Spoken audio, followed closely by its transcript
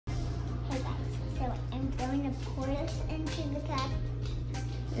going to pour this into the cup.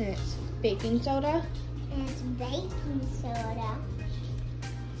 And it's baking soda. And it's baking soda.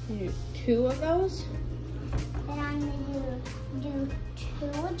 You do 2 of those. Then I'm going to do 2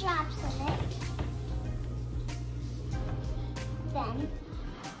 drops of it. Then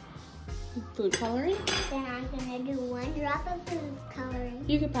Food coloring. Then I'm going to do 1 drop of food coloring.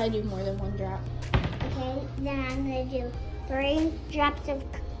 You could probably do more than 1 drop. Okay, then I'm going to do 3 drops of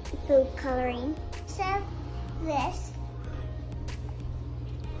food coloring. So this,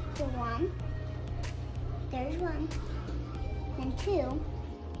 so 1, there's 1, then 2,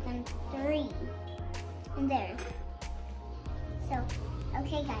 then 3, and there. So,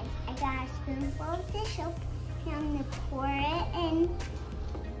 okay guys, I got a spoonful of dish soap, and I'm going to pour it in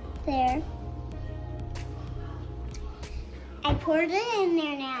there. I poured it in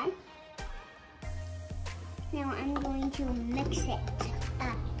there now. Now I'm going to mix it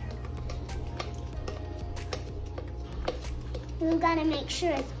up. We've got to make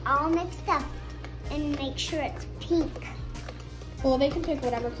sure it's all mixed up and make sure it's pink. Well, they can pick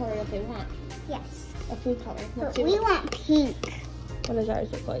whatever color that they want. Yes. A food color. But we want pink. What does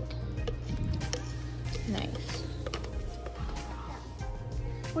ours look like? Nice.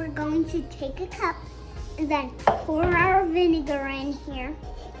 We're going to take a cup and then pour our vinegar in here.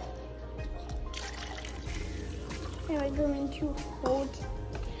 And we're going to hold.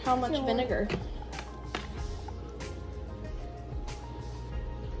 How much vinegar?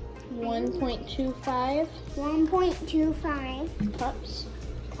 1.25. 1.25 cups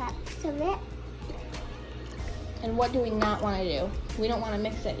of it. And what do we not want to do? We don't want to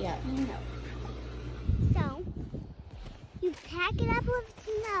mix it yet. No. So, you pack it up with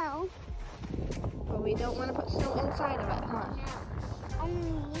snow. But we don't want to put snow inside of it, huh? No.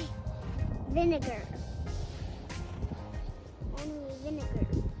 Only vinegar. Only vinegar.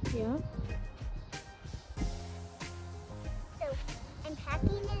 Yeah. So, I'm packing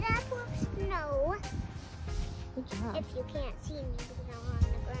it up with snow. Good job. If you can't see me because I'm on the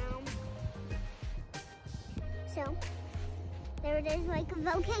ground. So, there it is, like a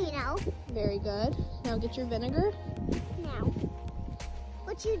volcano. Very good. Now get your vinegar. Now,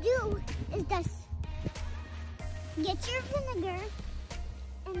 what you do is just get your vinegar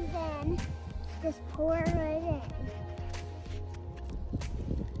and then just pour it in.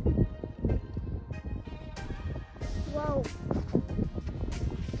 Whoa.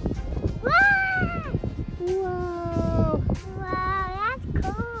 Wow! Whoa. Wow, that's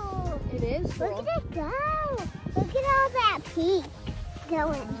cool. It is cool. Look at it go. Look at all that pink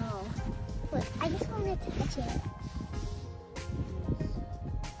going. Wow. Look, I just want to touch it.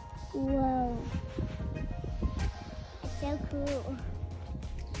 Whoa. It's so cool.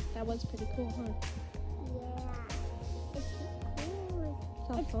 That was pretty cool, huh? Yeah. It's so cool.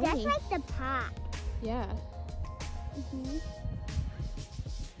 So It's funny. just like the pop. Yeah. Okay,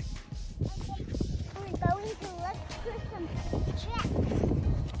 we're going to look for some tracks.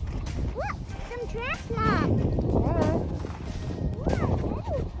 Look, some tracks, Mom. Yeah. Look,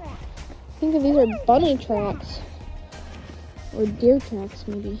 little tracks. I think these are bunny tracks. Or deer tracks,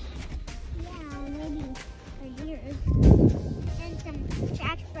 maybe. Yeah, maybe for deers. And some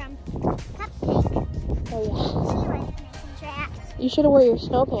tracks from Cupcake. Oh, yeah. She likes making tracks. You should have worn your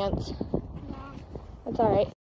snow pants. Yeah. That's all right.